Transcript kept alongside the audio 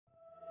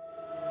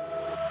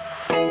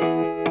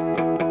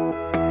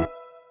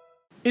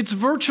It's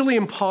virtually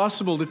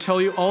impossible to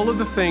tell you all of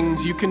the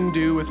things you can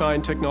do with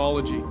ion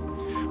technology,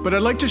 but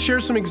I'd like to share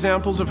some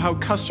examples of how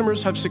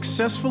customers have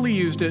successfully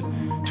used it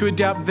to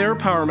adapt their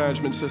power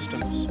management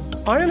systems.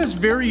 Ion is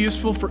very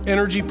useful for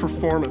energy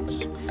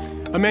performance.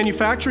 A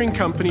manufacturing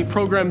company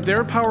programmed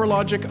their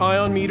PowerLogic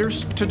ion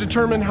meters to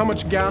determine how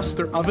much gas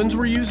their ovens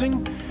were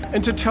using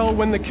and to tell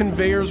when the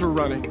conveyors were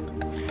running.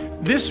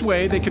 This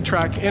way, they could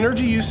track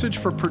energy usage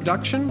for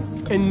production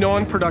and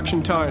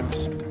non-production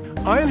times.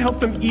 Ion helped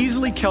them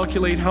easily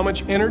calculate how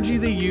much energy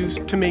they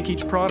used to make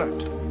each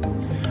product.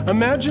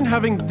 Imagine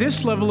having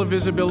this level of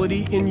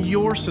visibility in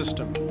your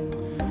system.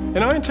 And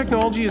ion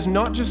technology is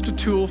not just a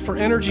tool for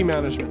energy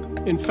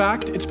management. In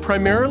fact, it's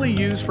primarily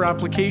used for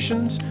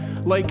applications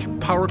like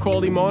power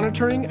quality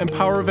monitoring and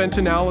power event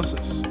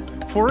analysis.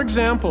 For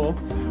example,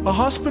 a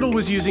hospital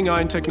was using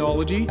ion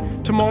technology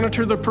to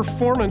monitor the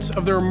performance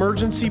of their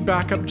emergency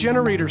backup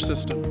generator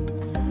system.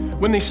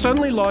 When they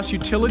suddenly lost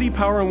utility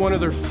power in one of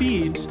their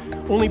feeds,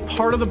 only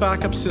part of the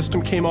backup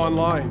system came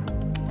online.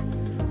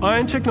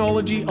 Ion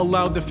technology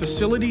allowed the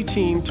facility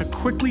team to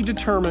quickly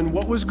determine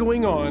what was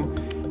going on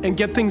and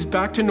get things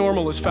back to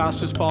normal as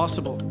fast as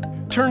possible.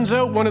 Turns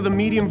out one of the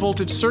medium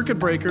voltage circuit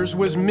breakers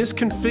was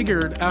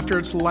misconfigured after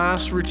its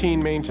last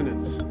routine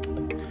maintenance.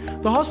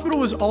 The hospital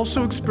was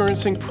also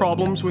experiencing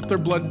problems with their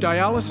blood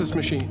dialysis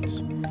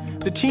machines.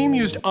 The team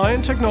used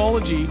ion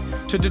technology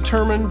to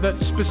determine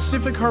that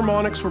specific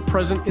harmonics were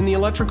present in the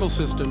electrical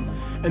system,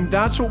 and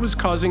that's what was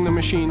causing the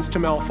machines to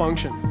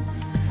malfunction.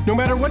 No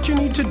matter what you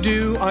need to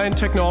do, ion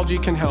technology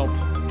can help.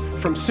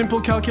 From simple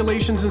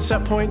calculations and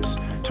set points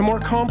to more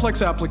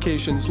complex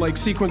applications like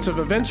sequence of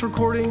events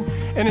recording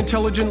and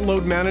intelligent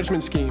load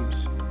management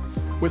schemes.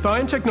 With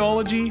ion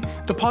technology,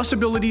 the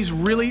possibilities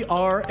really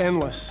are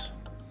endless.